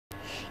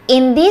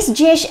In this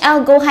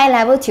GHL Go High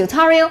Level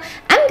tutorial,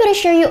 I'm going to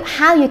show you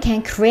how you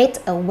can create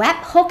a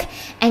webhook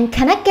and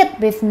connect it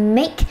with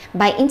Make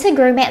by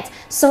Integromat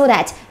so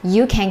that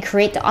you can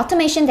create the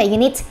automation that you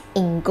need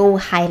in Go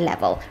High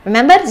Level.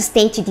 Remember to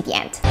stay to the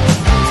end.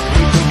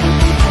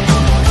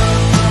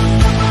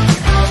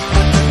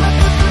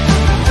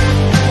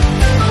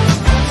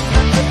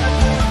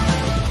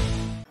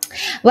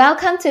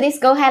 Welcome to this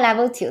Go High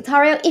Level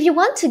tutorial. If you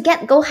want to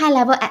get Go High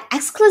Level at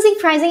exclusive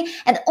pricing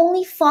at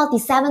only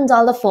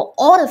 $47 for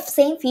all the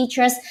same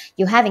features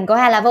you have in Go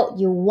High Level,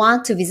 you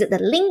want to visit the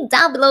link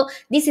down below.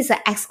 This is an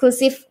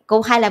exclusive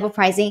Go High Level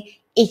pricing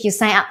if you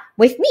sign up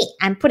with me.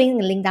 I'm putting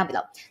the link down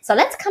below. So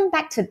let's come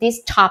back to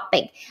this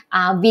topic,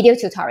 video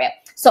tutorial.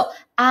 So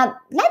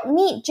let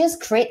me just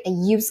create a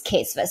use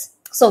case first.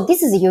 So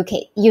this is a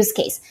use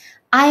case.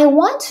 I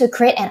want to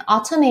create an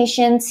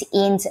automation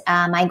in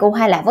my Go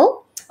High Level.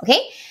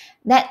 Okay,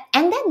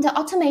 and then the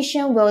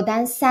automation will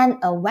then send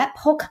a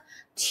webhook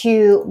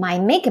to my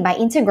Make by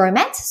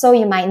Integromat. So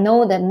you might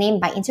know the name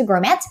by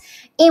Integromat,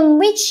 in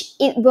which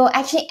it will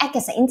actually act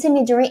as an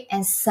intermediary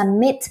and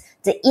submit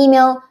the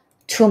email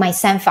to my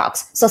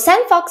SendFox. So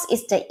SendFox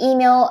is the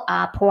email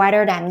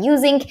provider that I'm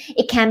using.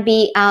 It can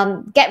be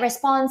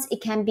GetResponse.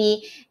 It can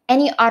be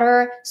any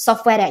other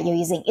software that you're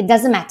using. It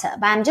doesn't matter.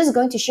 But I'm just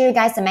going to show you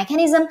guys the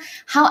mechanism,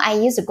 how I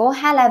use the Go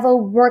High Level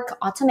work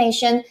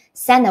automation,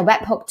 send a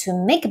webhook to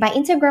Make by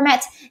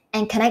Integromat,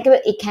 and connect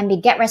it. It can be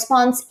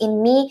GetResponse.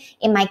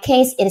 In my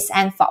case, it is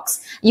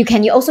SendFox. You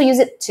can also use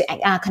it to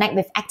connect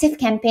with active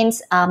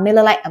campaigns,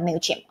 MailerLite or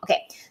MailChimp.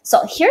 Okay,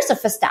 so here's the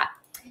first step.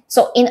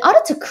 So in order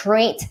to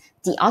create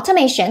the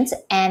automations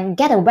and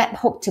get a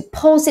webhook to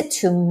post it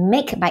to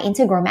Make by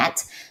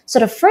Integromat, so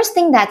the first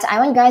thing that I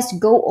want you guys to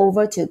go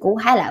over to Go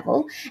High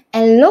Level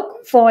and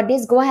look for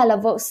this Go High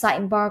Level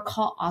sidebar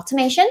called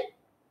automation.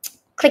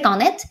 Click on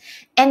it,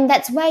 and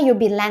that's where you'll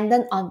be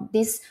landed on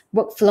this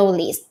workflow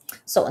list.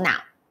 So now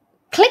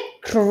click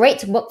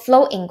Create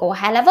Workflow in Go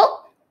High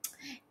Level,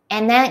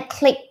 and then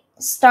click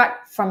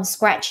Start from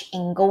Scratch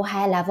in Go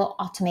High Level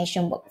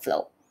Automation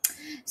Workflow.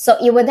 So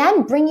it will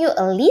then bring you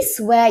a list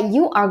where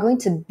you are going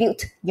to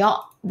build your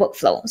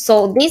workflow.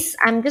 So this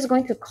I'm just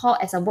going to call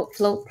as a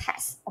workflow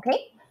test.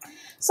 Okay.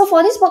 So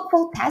for this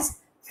workflow test,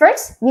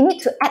 first you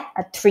need to add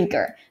a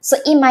trigger. So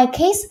in my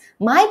case,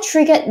 my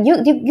trigger,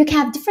 you can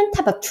have different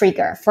type of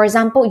trigger. For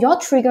example, your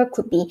trigger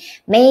could be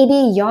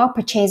maybe your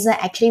purchaser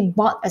actually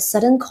bought a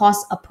certain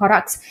cost of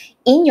products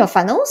in your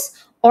funnels.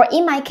 Or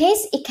in my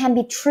case, it can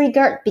be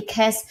triggered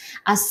because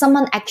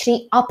someone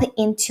actually opted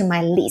into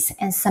my list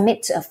and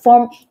submit to a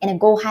form in a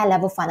Go High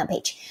Level funnel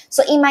page.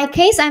 So in my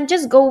case, I'm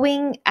just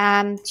going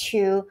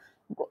to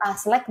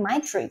select my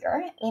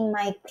trigger. In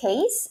my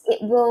case,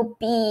 it will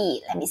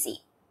be, let me see.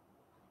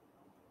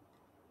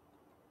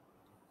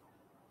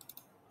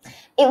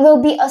 It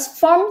will be a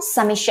form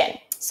submission.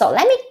 So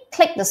let me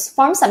click this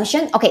form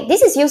submission. Okay,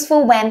 this is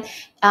useful when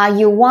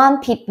you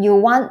want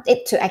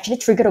it to actually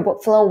trigger the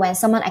workflow when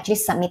someone actually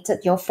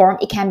submitted your form.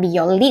 It can be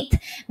your lead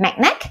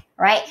magnet,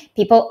 right?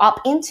 People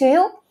opt into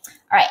you. All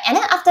right, and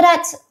then after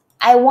that,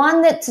 I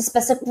want it to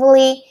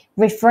specifically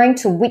referring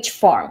to which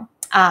form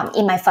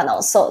in my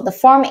funnel. So the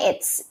form,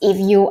 it's if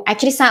you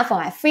actually sign up for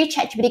my free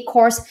ChatGPT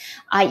course.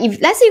 If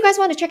let's say you guys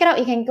want to check it out,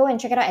 you can go and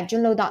check it out at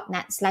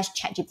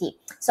JuneLow.net/ChatGPT.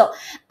 So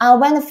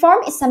when the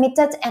form is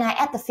submitted and I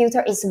add the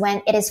filter is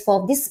when it is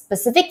for this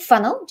specific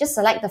funnel, just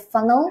select the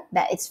funnel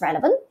that is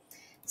relevant,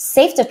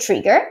 save the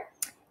trigger,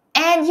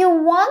 and you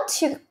want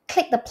to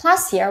click the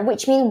plus here,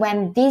 which means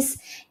when this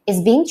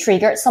is being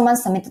triggered, someone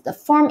submitted the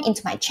form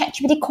into my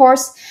ChatGPT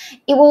course,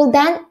 it will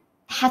then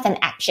have an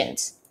action.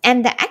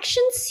 And the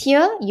actions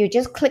here, you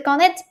just click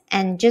on it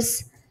and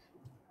just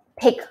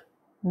pick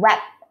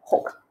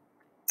webhook.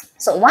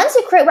 So once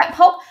you create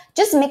webhook,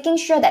 just making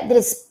sure that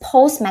this is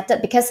post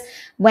method, because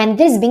when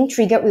this is being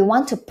triggered, we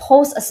want to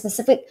post a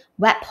specific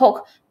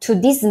webhook to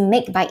this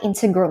Make by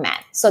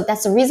Integromat. So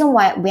that's the reason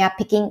why we are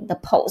picking the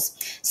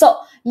post. So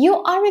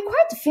you are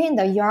required to fill in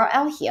the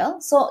URL here.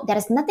 So there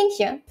is nothing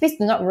here. Please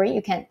do not worry.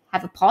 You can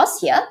have a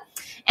pause here.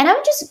 And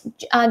I'm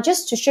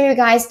just to show you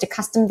guys the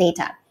custom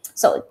data.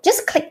 So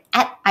just click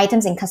Add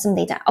Items in Custom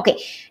Data. Okay,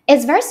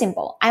 it's very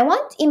simple. I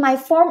want in my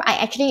form, I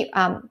actually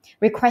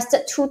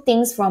requested two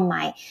things from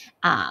my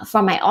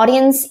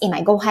audience in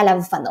my Go High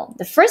Level funnel.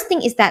 The first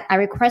thing is that I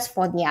request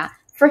for their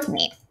first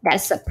name.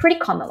 That's a pretty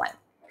common one.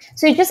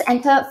 So you just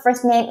enter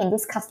first name in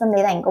this custom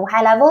data in Go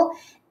High Level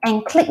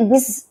and click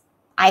this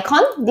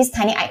icon, this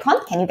tiny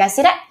icon. Can you guys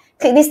see that?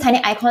 Click this tiny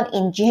icon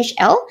in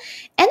GHL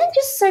and then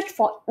just search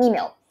for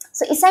email.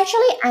 So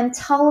essentially, I'm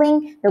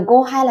telling the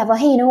Go High Level,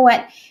 hey, you know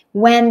what?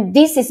 When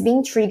this is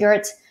being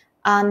triggered,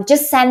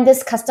 just send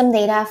this custom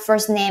data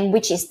first name,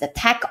 which is the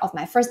tag of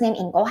my first name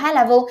in Go High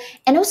Level,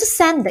 and also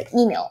send the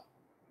email.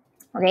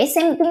 Okay,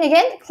 same thing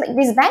again. Click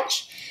this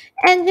badge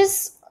and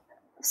just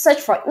search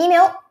for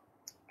email,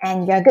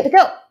 and you're good to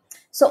go.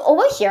 So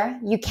over here,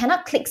 you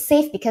cannot click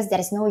save because there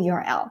is no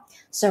URL.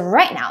 So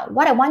right now,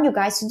 what I want you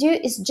guys to do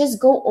is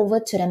just go over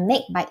to the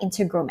Make by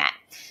Integromat.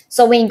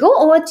 So when you go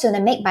over to the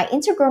Make by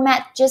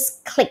Integromat,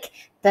 just click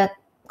the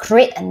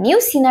create a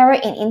new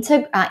scenario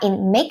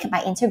in Make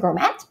by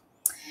Integromat,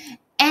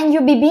 and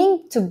you'll be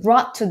being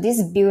brought to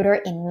this builder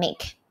in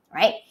Make,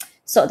 right?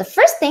 So the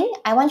first thing,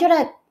 I want you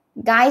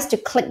guys to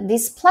click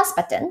this plus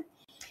button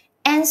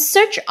and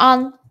search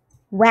on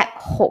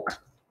Webhook.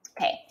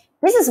 Okay,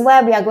 this is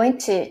where we are going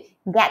to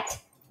get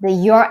the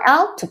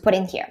URL to put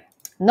in here.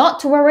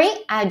 Not to worry,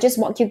 I'll just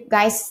walk you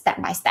guys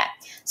step by step.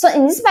 So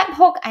in this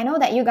webhook, I know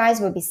that you guys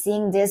will be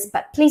seeing this,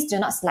 but please do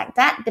not select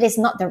that. That is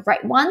not the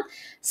right one.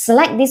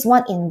 Select this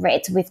one in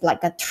red with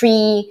like the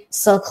 3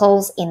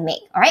 circles in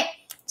Make, all right?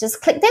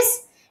 Just click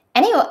this,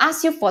 and it will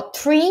ask you for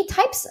 3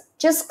 types.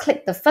 Just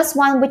click the first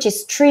one, which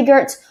is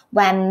triggered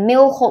when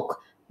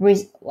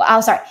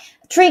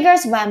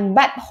triggers when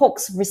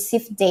webhooks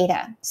receive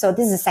data. So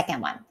this is the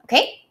second one,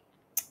 okay?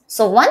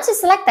 So once you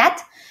select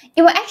that,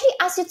 it will actually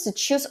ask you to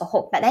choose a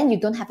hook, but then you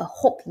don't have a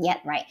hook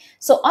yet, right?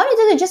 So all you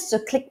do is just to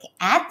click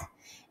add,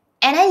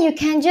 and then you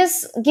can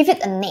just give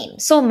it a name.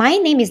 So my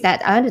name is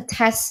that I want to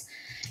test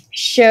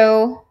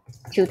show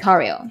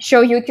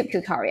YouTube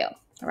tutorial,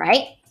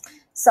 right?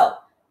 So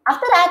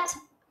after that,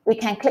 we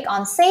can click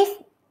on save,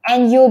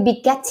 and you'll be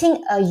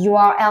getting a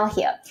URL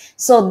here.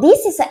 So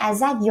this is the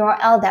exact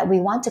URL that we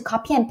want to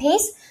copy and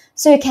paste.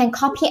 So you can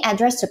copy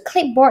address to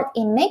clipboard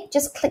in Make.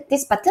 Just click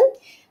this button.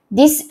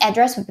 This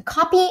address will be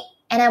copied,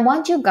 and I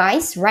want you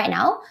guys right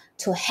now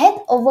to head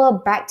over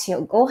back to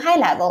your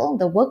GoHighLevel,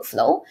 the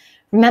workflow.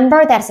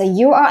 Remember, that's a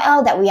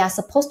URL that we are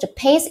supposed to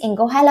paste in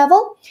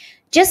GoHighLevel.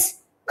 Just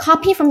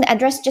copy from the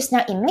address just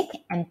now in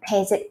Make and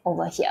paste it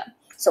over here.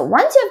 So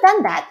once you've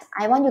done that,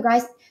 I want you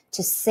guys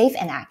to save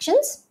and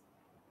actions.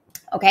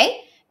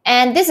 Okay,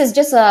 and this is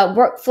just a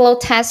workflow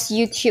test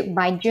YouTube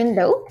by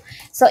JuneLow.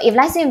 So if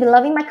let's say you've been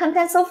loving my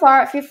content so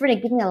far, feel free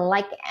to give me a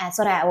like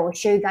so that I will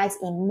show you guys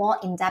in more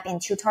in-depth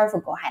and tutorial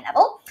for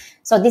GoHighLevel.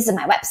 So this is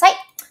my website.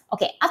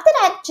 Okay, after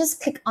that,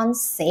 just click on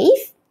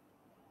save.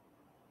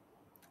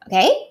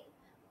 Okay,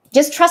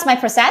 just trust my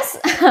process.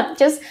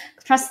 Just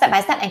trust step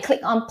by step and click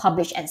on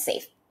publish and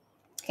save.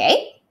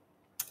 Okay,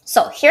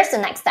 so here's the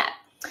next step.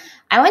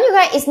 I want you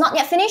guys, it's not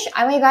yet finished.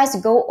 I want you guys to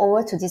go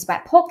over to this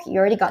webhook. You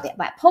already got the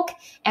webhook.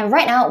 And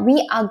right now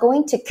we are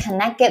going to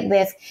connect it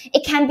with,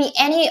 it can be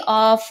any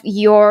of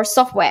your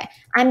software.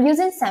 I'm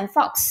using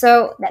SendFox,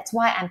 so that's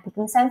why I'm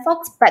picking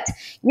SendFox, but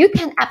you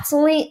can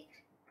absolutely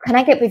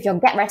connect it with your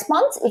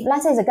GetResponse. If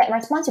let's say it's a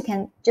GetResponse, you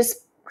can just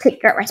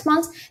click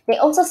GetResponse. They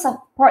also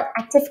support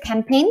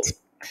ActiveCampaign.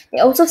 They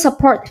also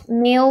support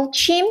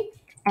MailChimp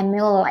and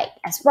MailerLite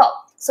as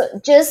well. So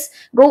just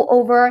go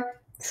over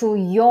to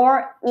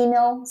your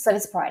email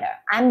service provider.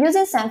 I'm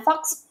using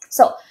SendFox,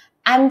 so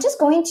I'm just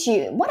going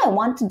to, what I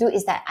want to do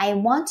is that I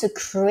want to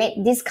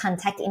create this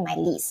contact in my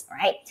list,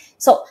 right?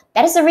 So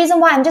that is the reason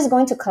why I'm just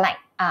going to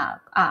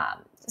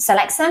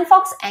select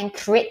SendFox and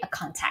create a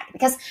contact,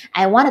 because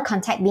I want a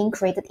contact being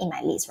created in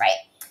my list, right?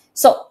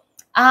 So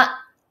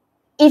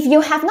if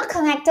you have not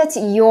connected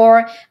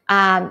your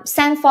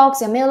SendFox,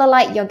 your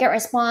MailerLite, your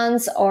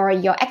GetResponse, or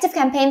your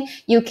ActiveCampaign,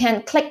 you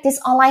can click this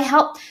online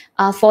help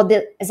for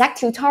the exact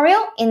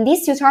tutorial. In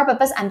this tutorial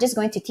purpose, I'm just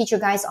going to teach you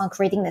guys on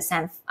creating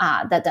the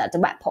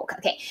webhook.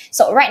 Okay,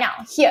 so right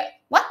now here,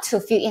 what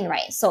to fill in,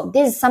 right? So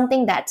this is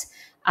something that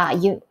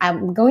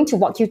I'm going to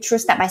walk you through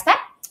step by step.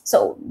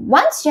 So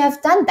once you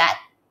have done that,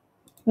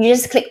 you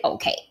just click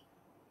OK.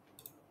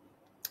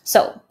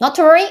 So not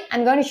to worry,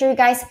 I'm going to show you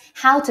guys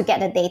how to get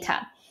the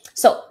data.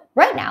 So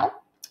right now,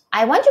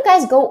 I want you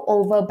guys go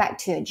over back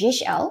to your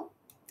GHL,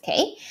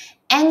 okay?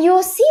 And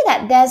you'll see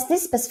that there's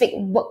this specific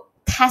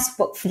test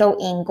workflow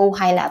in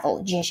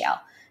GoHighLevel GHL.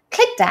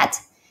 Click that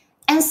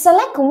and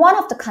select one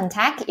of the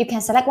contact. You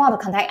can select one of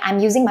the contact. I'm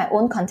using my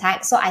own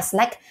contact, so I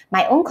select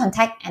my own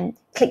contact and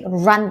click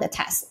run the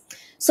test.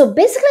 So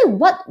basically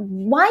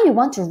why we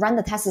want to run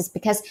the test is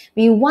because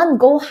we want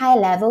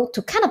GoHighLevel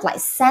to kind of like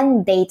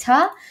send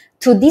data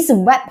to this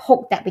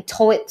webhook that we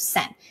told it to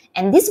send.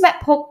 And this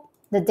webhook,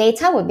 the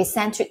data will be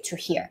sent to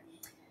here.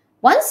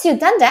 Once you've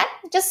done that,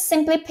 just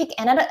simply pick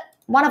another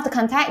one of the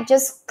contact,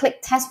 just click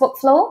test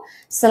workflow,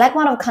 select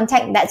one of the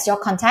contact that's your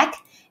contact,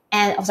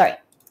 and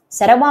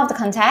set up one of the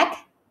contact,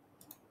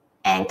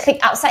 and click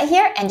outside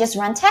here and just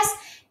run test,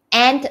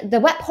 and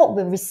the webhook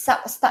will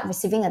start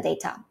receiving the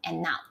data.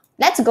 And now,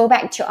 let's go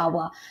back to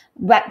our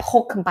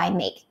webhook by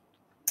Make.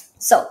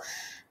 So,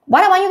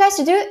 what I want you guys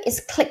to do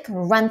is click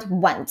run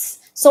once.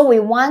 So we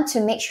want to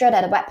make sure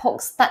that the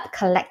webhook start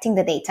collecting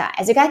the data.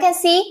 As you guys can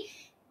see,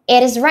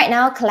 it is right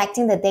now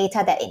collecting the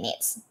data that it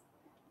needs.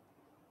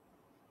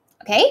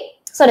 Okay,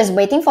 so it's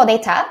waiting for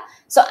data.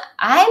 So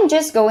I'm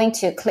just going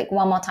to click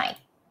one more time.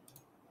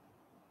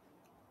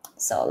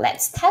 So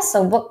let's test a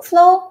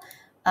workflow.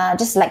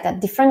 Just select a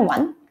different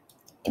one,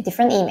 a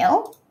different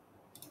email.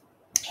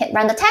 Hit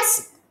run the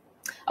test.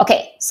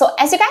 Okay, so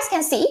as you guys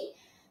can see,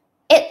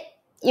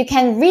 you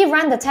can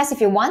rerun the test if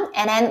you want,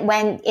 and then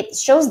when it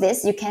shows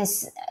this, you can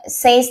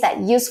say that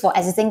used for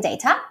existing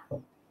data.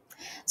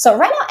 So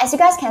right now, as you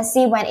guys can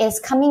see, when it's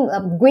coming a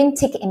green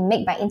tick in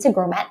Make by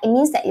Integromat, it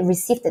means that it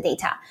received the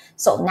data.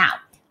 So now,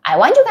 I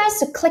want you guys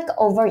to click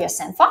over your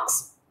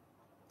SendFox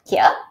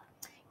here,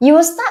 you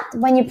will start,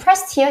 when you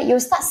press here, you will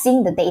start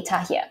seeing the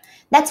data here.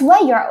 That's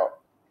where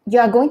you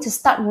are going to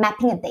start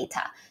mapping the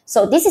data.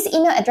 So this is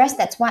email address.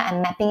 That's why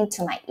I'm mapping it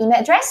to my email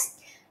address.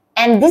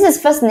 And this is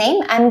first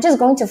name. I'm just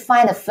going to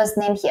find the first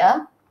name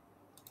here.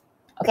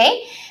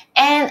 Okay.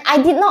 And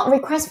I did not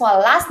request for a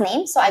last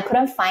name, so I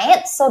couldn't find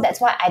it. So that's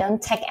why I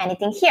don't tag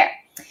anything here.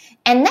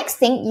 And next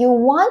thing, you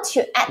want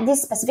to add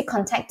this specific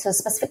contact to a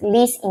specific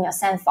list in your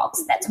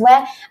SendFox. That's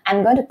where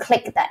I'm going to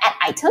click the add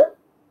item.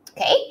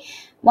 Okay.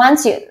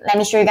 Once you, let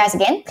me show you guys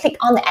again, click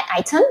on the add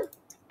item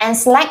and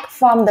select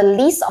from the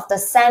list of the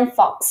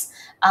SendFox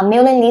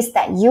mailing list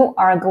that you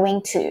are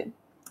going to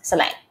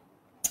select.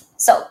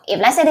 So if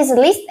let's say this is a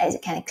list, you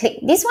can click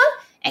this one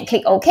and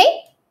click OK.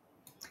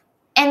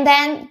 And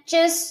then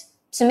just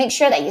to make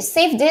sure that you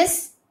save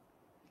this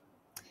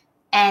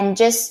and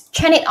just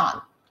turn it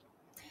on.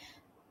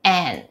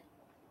 And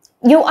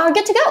you are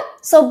good to go.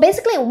 So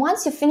basically,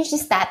 once you finish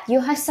this step, you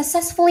have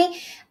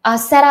successfully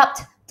set up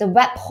the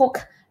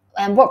webhook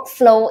and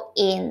workflow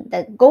in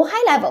the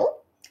GoHighLevel.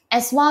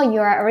 As well, you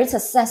are already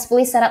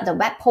successfully set up the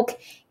webhook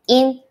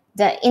in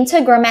the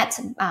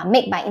Integromat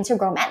made by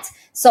Integromat.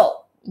 So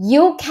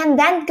you can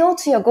then go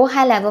to your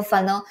GoHighLevel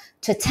funnel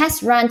to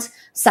test run,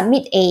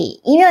 submit a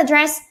email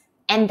address,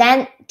 and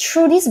then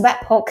through this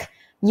webhook,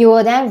 you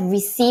will then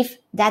receive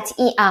that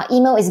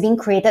email is being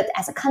created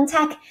as a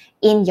contact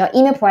in your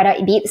email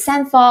provider, be it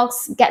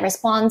SendFox,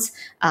 GetResponse,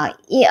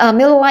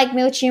 MailerLite,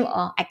 MailChimp,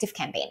 or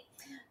ActiveCampaign.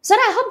 So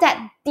I hope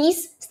that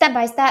this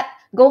step-by-step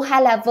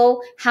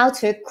GoHighLevel how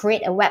to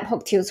create a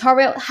webhook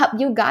tutorial help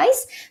you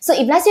guys. So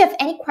if let's say you have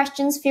any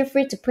questions, feel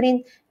free to put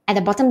in at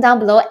the bottom down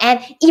below. And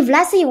if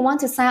let's say you want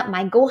to sign up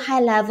my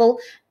GoHighLevel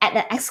at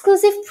the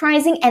exclusive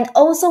pricing, and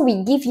also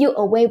we give you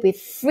away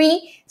with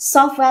free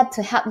software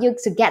to help you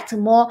to get to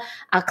more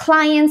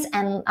clients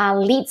and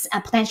leads,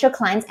 potential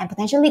clients and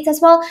potential leads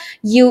as well.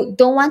 You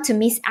don't want to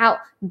miss out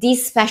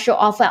this special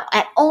offer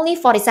at only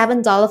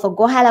 $47 for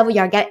GoHighLevel.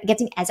 You're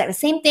getting exactly the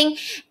same thing,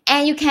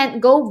 and you can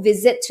go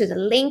visit to the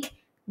link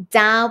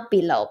down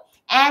below.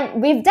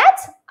 And with that,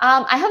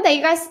 I hope that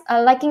you guys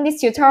are liking this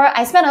tutorial.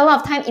 I spent a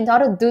lot of time in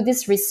order to do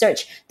this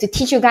research to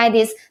teach you guys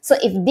this. So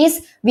if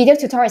this video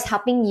tutorial is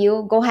helping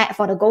you go ahead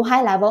for the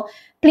GoHighLevel,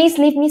 please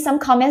leave me some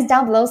comments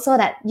down below so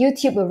that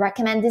YouTube will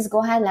recommend this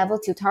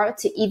GoHighLevel tutorial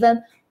to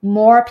even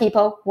more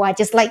people who are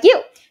just like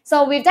you.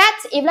 So with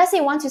that, if let's say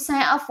you want to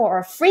sign up for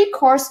a free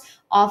course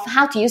of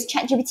how to use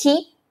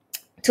ChatGPT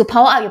to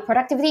power up your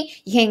productivity,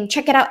 you can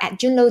check it out at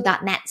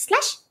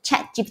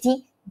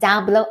junelow.net/ChatGPT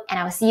down below. And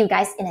I will see you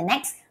guys in the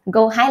next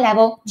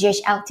GoHighLevel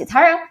GHL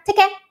tutorial. Take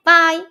care.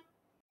 Bye.